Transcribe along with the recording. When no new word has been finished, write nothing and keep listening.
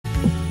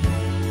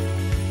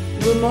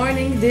Good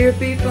morning, dear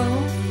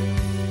people.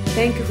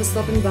 Thank you for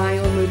stopping by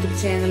on my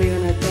YouTube channel,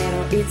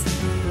 Ivanatarot. It's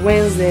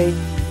Wednesday,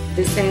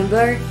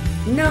 December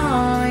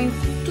 9,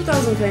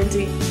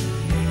 2020.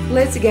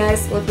 Let's see,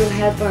 guys, what will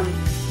happen.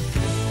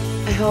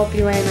 I hope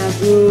you're in a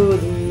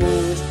good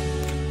mood.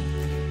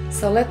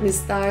 So let me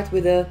start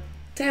with the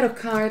tarot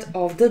card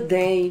of the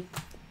day.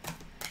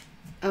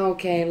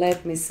 Okay,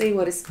 let me see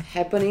what is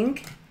happening.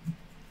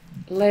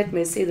 Let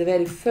me see the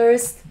very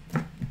first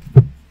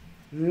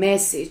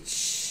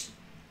message.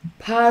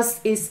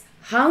 Past is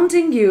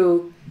haunting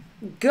you,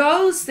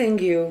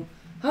 ghosting you.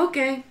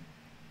 Okay.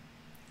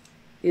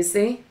 You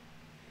see?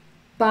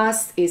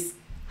 Past is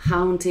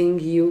haunting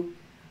you.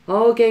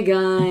 Okay,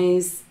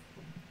 guys.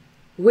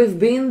 We've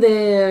been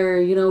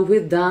there,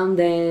 we've done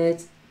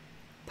that.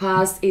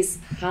 Past is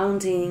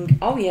haunting.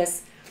 Oh,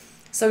 yes.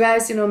 So,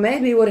 guys,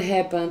 maybe what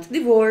happened.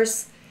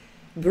 Divorce,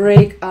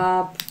 break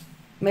up.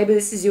 Maybe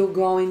this is you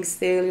going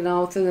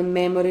still, to the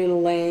memory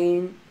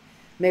lane.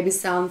 Maybe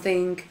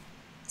something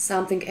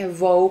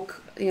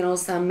evoke,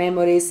 some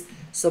memories.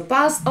 So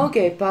past,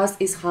 okay, past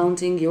is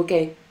haunting you.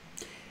 Okay,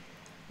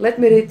 let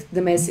me read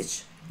the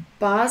message.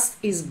 Past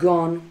is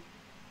gone.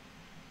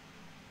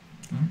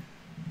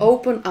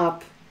 Open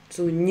up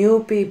to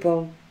new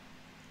people.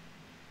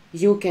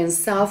 You can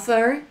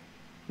suffer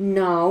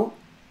now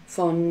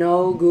for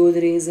no good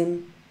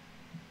reason.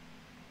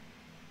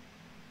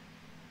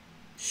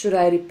 Should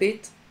I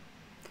repeat?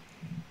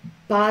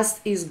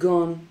 Past is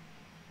gone.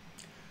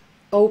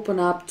 Open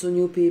up to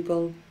new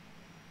people.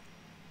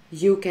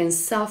 You can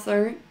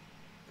suffer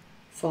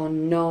for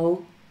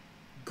no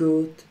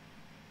good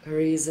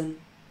reason.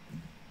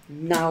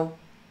 Now,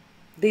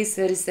 this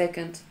very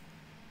second,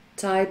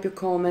 type a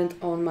comment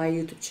on my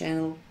YouTube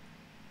channel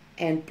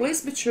and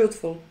please be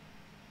truthful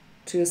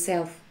to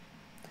yourself.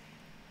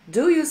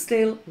 Do you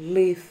still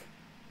live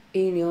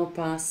in your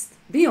past?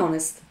 Be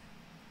honest.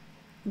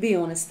 Be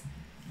honest.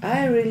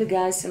 I really,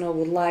 guys,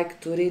 would like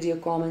to read your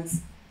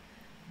comments.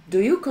 Do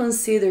you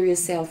consider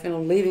yourself,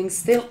 living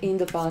still in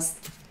the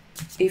past?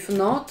 If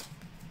not,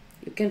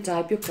 you can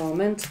type your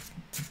comment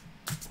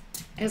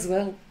as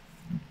well.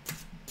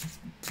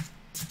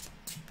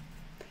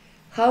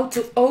 How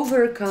to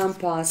overcome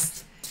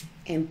past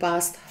and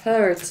past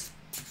hurt?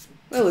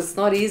 Well, it's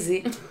not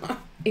easy.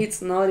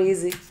 It's not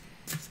easy.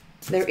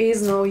 There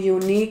is no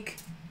unique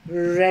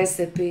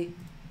recipe.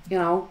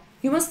 You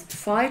must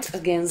fight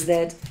against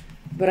that.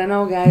 But I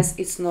know, guys,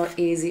 it's not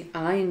easy.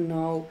 I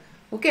know.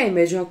 Okay,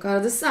 Major Arcana,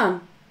 the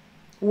Sun.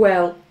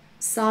 Well,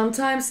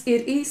 sometimes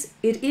it is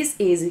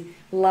easy.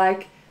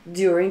 Like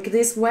during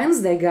this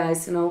Wednesday,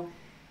 guys,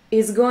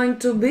 it's going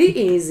to be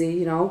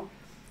easy,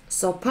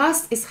 So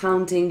past is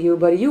haunting you,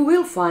 but you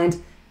will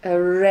find a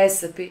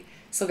recipe.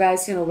 So,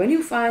 guys, when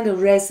you find a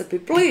recipe,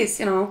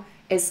 please,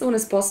 as soon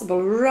as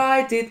possible,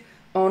 write it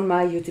on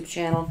my YouTube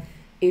channel.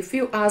 If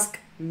you ask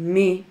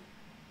me,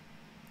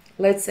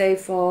 let's say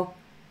for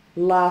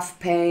love,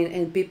 pain,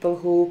 and people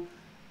who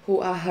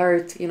are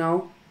hurt,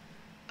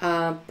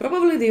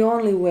 probably the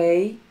only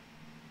way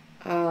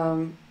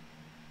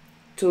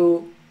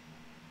to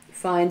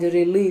find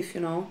relief,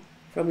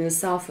 from your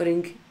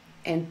suffering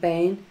and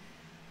pain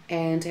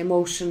and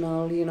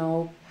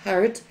emotional,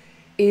 hurt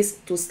is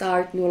to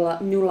start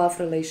new love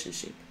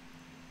relationship.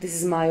 This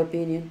is my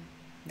opinion.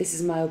 This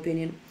is my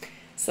opinion.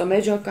 So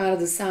Major Arcana,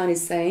 the Sun,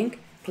 is saying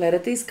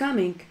clarity is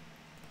coming.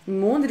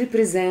 Moon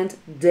represent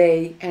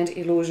day and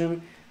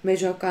illusion.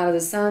 Major Arcana, the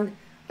Sun,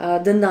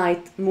 the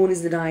night. Moon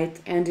is the night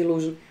and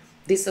illusion,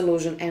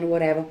 disillusion, and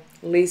whatever.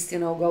 List,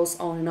 goes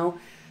on,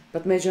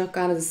 But Major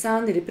Arcana, the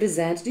Sun, they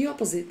represent the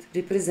opposite.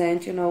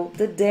 Represent,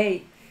 the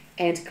day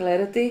and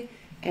clarity,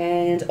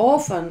 and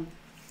often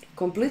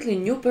completely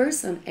new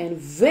person and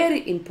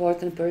very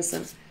important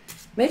person.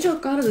 Major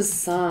Arcana, the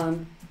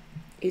Sun,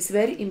 is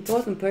very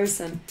important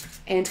person,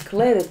 and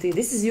clarity.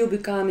 This is you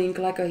becoming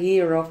like a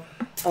hero,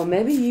 or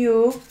maybe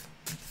you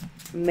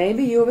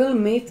will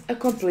meet a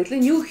completely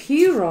new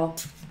hero.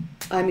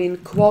 I mean,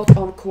 quote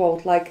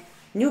unquote, like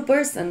new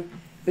person,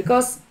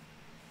 because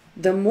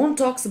the Moon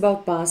talks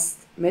about past,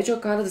 Major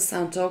Arcana, the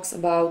Sun, talks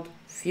about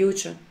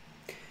future.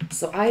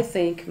 So I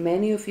think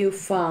many of you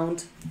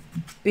found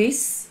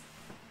peace.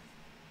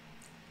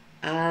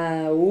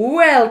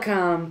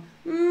 Welcome.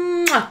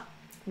 Mwah!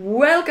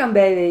 Welcome,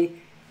 baby.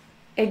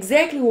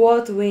 Exactly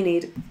what we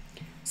need.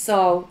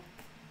 So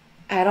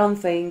I don't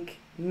think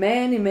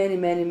many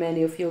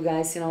of you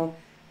guys,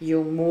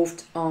 you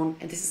moved on,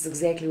 and this is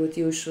exactly what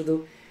you should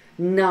do.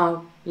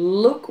 Now,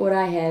 look what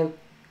I have.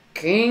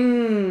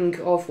 King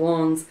of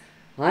Wands.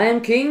 I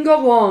am King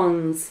of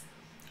Wands.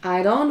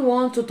 I don't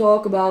want to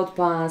talk about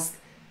past.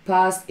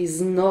 Past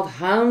is not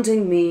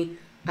haunting me.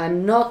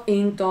 I'm not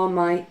into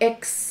my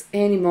ex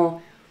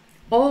anymore.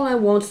 All I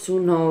want to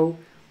know,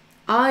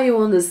 are you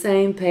on the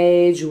same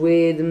page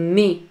with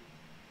me?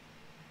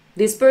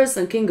 This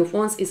person, King of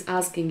Wands, is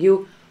asking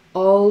you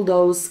all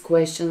those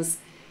questions.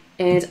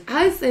 And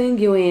I think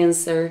your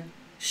answer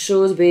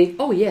should be,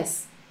 oh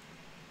yes.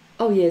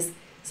 Oh yes.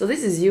 So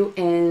this is you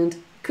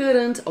and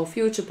current or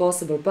future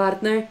possible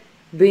partner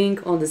being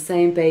on the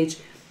same page.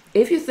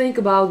 If you think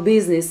about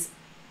business,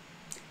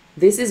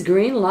 this is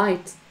green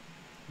light.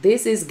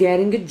 This is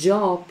getting a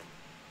job.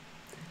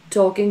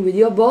 Talking with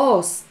your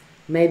boss.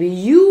 Maybe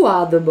you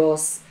are the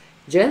boss.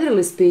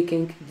 Generally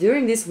speaking,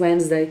 during this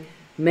Wednesday,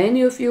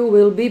 many of you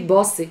will be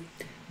bossy.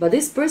 But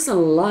this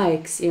person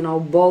likes,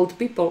 bold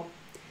people.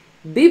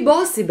 Be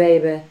bossy,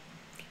 baby.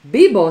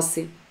 Be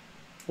bossy.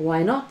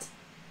 Why not?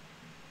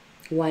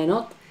 Why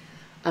not?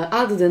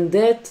 Other than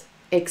that,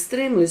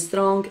 extremely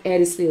strong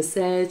Aries Leo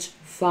Sag,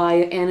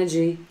 fire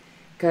energy,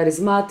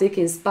 charismatic,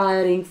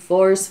 inspiring,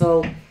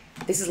 forceful.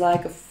 This is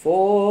like a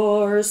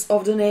force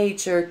of the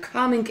nature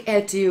coming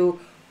at you,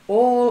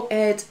 all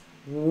at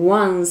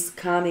once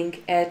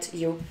coming at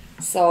you.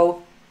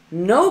 So,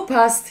 no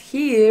past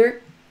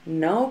here,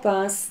 no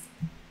past.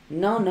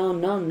 No, no,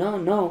 no, no,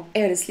 no.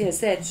 Aries Leo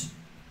Sag.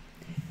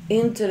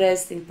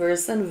 Interesting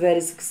person,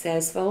 very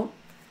successful,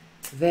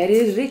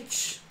 very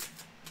rich,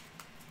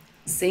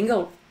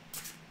 single,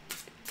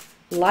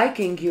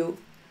 liking you.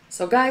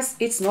 So guys,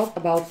 it's not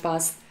about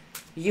past.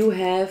 You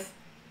have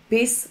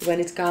peace when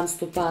it comes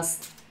to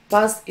past.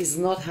 Past is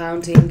not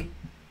haunting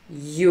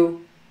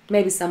you.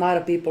 Maybe some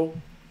other people,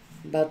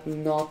 but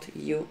not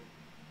you.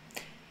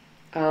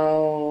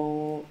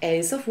 Oh,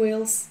 Ace of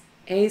Wheels,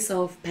 Ace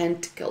of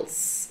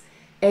Pentacles.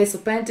 Ace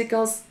of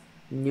Pentacles,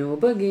 new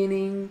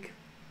beginning.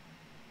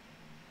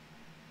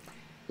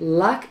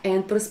 Luck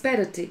and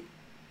prosperity.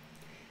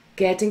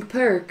 Getting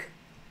perk,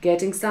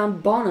 getting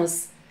some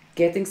bonus,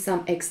 getting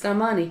some extra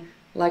money,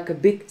 like a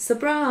big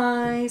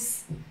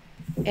surprise.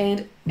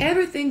 And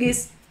everything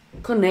is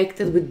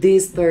connected with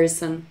this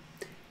person.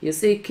 You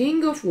see,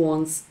 King of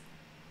Wands.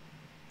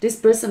 This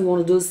person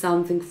want to do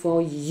something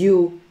for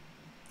you.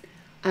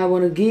 I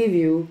want to give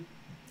you.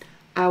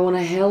 I want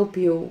to help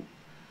you.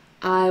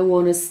 I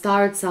want to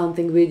start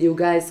something with you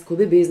guys. Could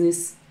be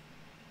business.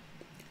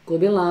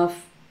 Could be love.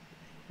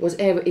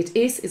 Whatever it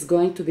is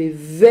going to be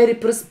very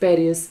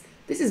prosperous.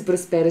 This is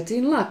prosperity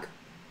and luck.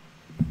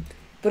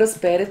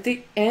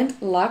 Prosperity and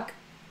luck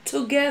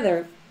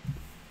together.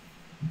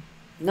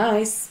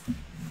 Nice.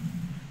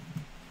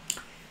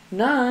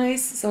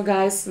 Nice. So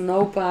guys,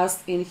 no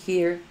past in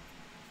here.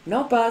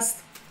 No past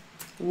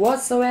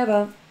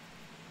whatsoever.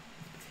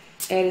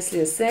 Aries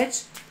Leo Sag,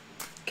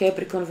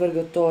 Capricorn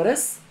Virgo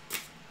Taurus,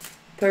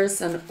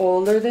 person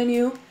older than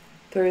you,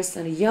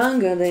 person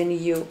younger than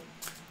you,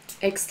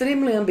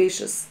 extremely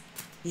ambitious.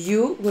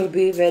 You will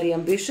be very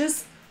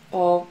ambitious,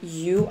 or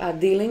you are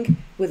dealing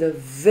with a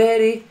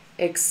very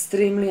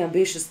extremely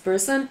ambitious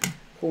person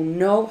who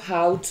know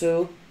how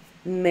to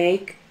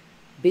make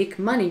big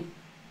money.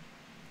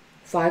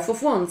 Five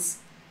of Wands.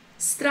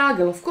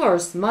 Struggle, of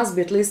course, must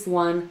be at least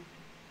one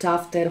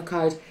tough tarot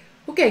card.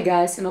 Okay,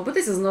 guys, but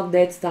this is not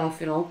that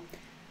tough,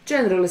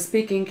 Generally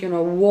speaking,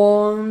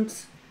 Wand,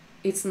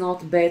 it's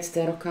not bad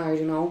tarot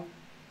card,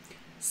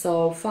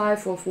 So,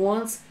 Five of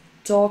Wands,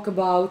 talk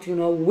about,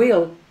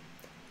 will.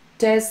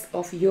 Test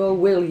of your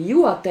will.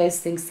 You are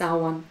testing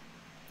someone.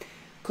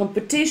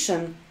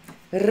 Competition,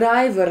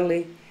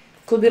 rivalry.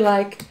 Could be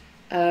like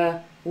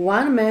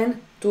one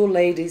man, two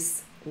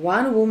ladies.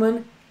 One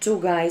woman,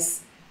 two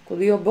guys. Could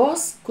be your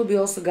boss, could be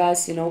also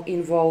guys,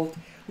 involved.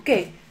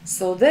 Okay,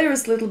 so there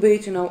is a little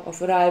bit,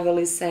 of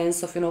rivalry,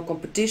 sense of,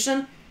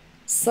 competition.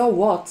 So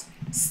what?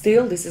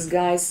 Still, this is,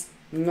 guys,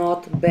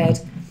 not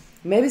bad.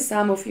 Maybe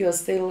some of you are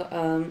still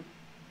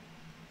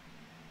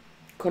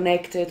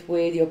connected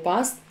with your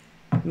past.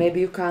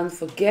 Maybe you can't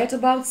forget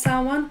about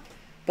someone.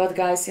 But,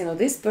 guys,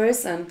 this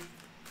person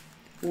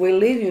will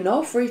leave you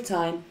no free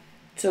time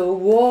to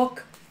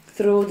walk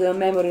through the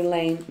memory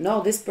lane.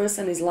 No, this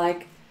person is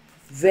like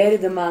very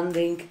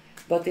demanding,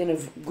 but in a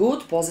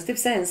good, positive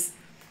sense.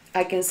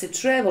 I can see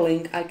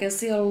traveling. I can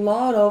see a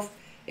lot of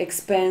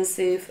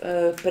expensive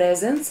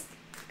presents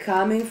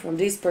coming from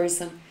this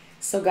person.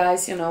 So,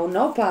 guys,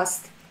 no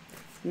past.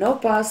 No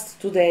past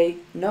today.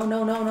 No,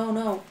 no, no, no,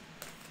 no.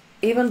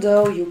 Even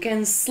though you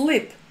can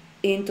slip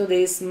into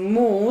this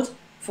mood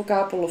for a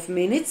couple of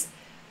minutes,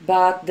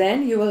 but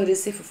then you will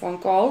receive a phone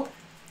call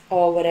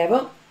or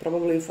whatever,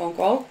 probably a phone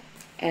call,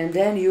 and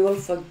then you will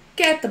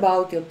forget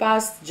about your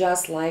past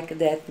just like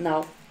that.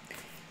 Now,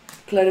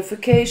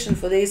 clarification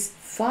for this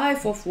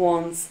Five of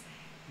Wands.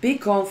 Be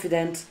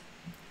confident.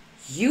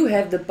 You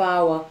have the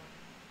power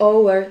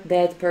over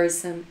that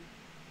person.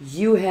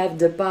 You have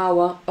the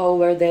power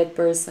over that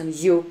person.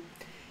 You.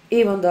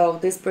 Even though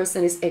this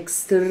person is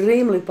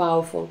extremely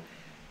powerful.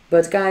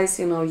 But guys,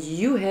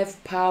 you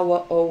have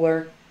power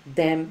over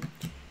them.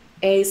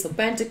 Ace of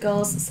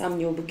Pentacles, some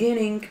new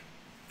beginning.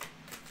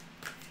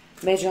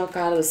 Major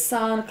Arcana of the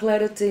Sun,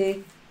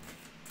 clarity,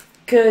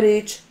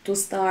 courage to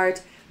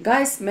start.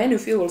 Guys, many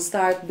of you will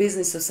start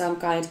business of some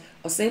kind,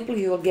 or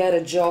simply you will get a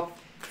job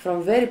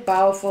from very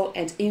powerful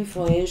and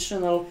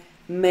influential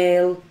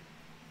male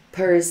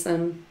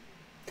person.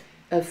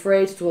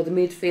 Afraid to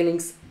admit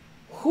feelings.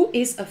 Who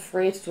is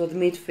afraid to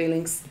admit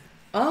feelings?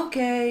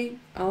 Okay,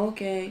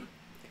 okay.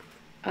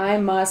 I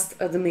must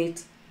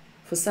admit,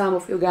 for some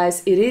of you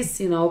guys, it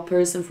is, a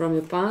person from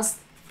your past.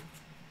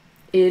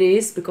 It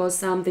is, because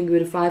something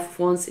with Five of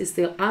Wands is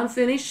still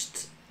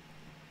unfinished.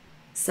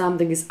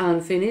 something is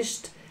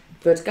unfinished.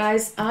 But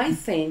guys, I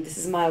think, this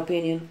is my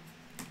opinion,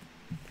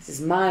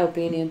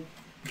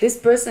 this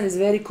person is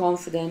very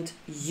confident,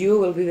 you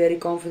will be very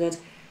confident,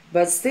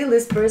 but still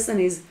this person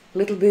is a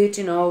little bit,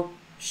 you know,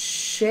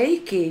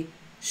 shaky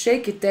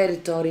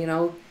territory, you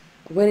know,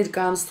 when it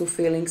comes to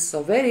feelings.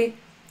 So very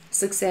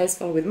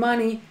successful with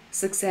money,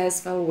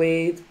 successful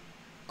with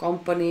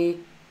company,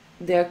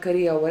 their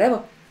career,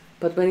 whatever,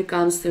 but when it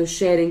comes to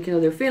sharing, you know,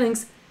 their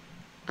feelings,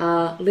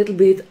 a little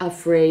bit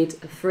afraid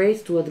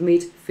to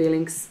admit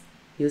feelings,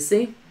 you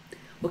see?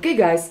 Okay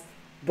guys,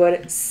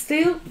 but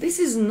still, this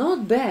is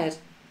not bad,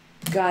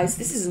 guys,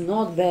 this is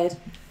not bad.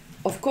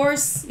 Of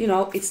course, you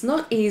know, it's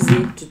not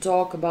easy to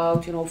talk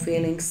about, you know,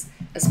 feelings,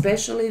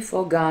 especially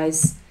for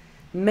guys.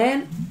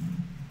 Men,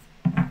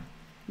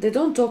 they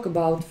don't talk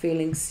about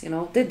feelings, you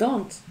know, they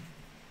don't.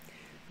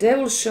 They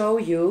will show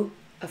you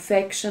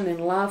affection and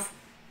love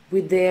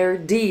with their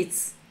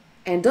deeds.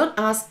 And don't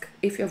ask,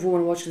 if you have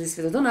woman watching this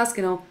video, don't ask,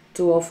 you know,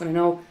 too often, you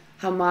know,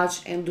 how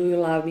much and do you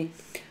love me.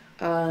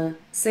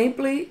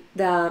 Simply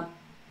they're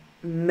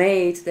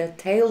made, they're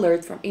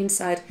tailored from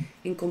inside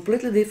in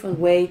completely different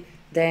way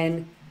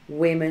than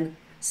women.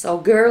 So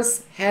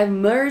girls, have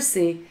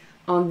mercy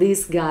on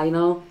this guy, you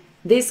know.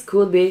 This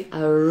could be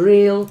a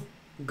real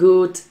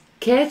good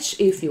catch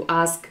if you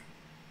ask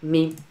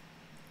me.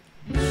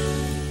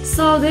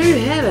 So there you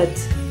have it,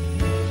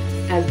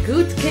 a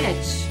good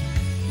catch.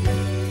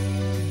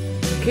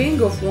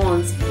 King of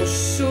Wands for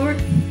sure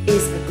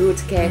is a good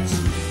catch.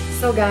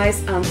 So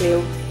guys,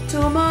 until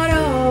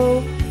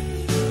tomorrow,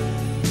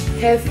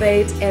 have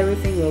faith,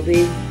 everything will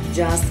be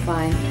just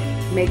fine.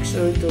 Make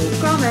sure to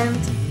comment,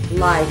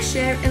 like,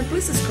 share, and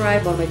please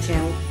subscribe on my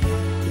channel.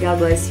 God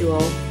bless you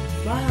all.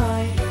 Bye.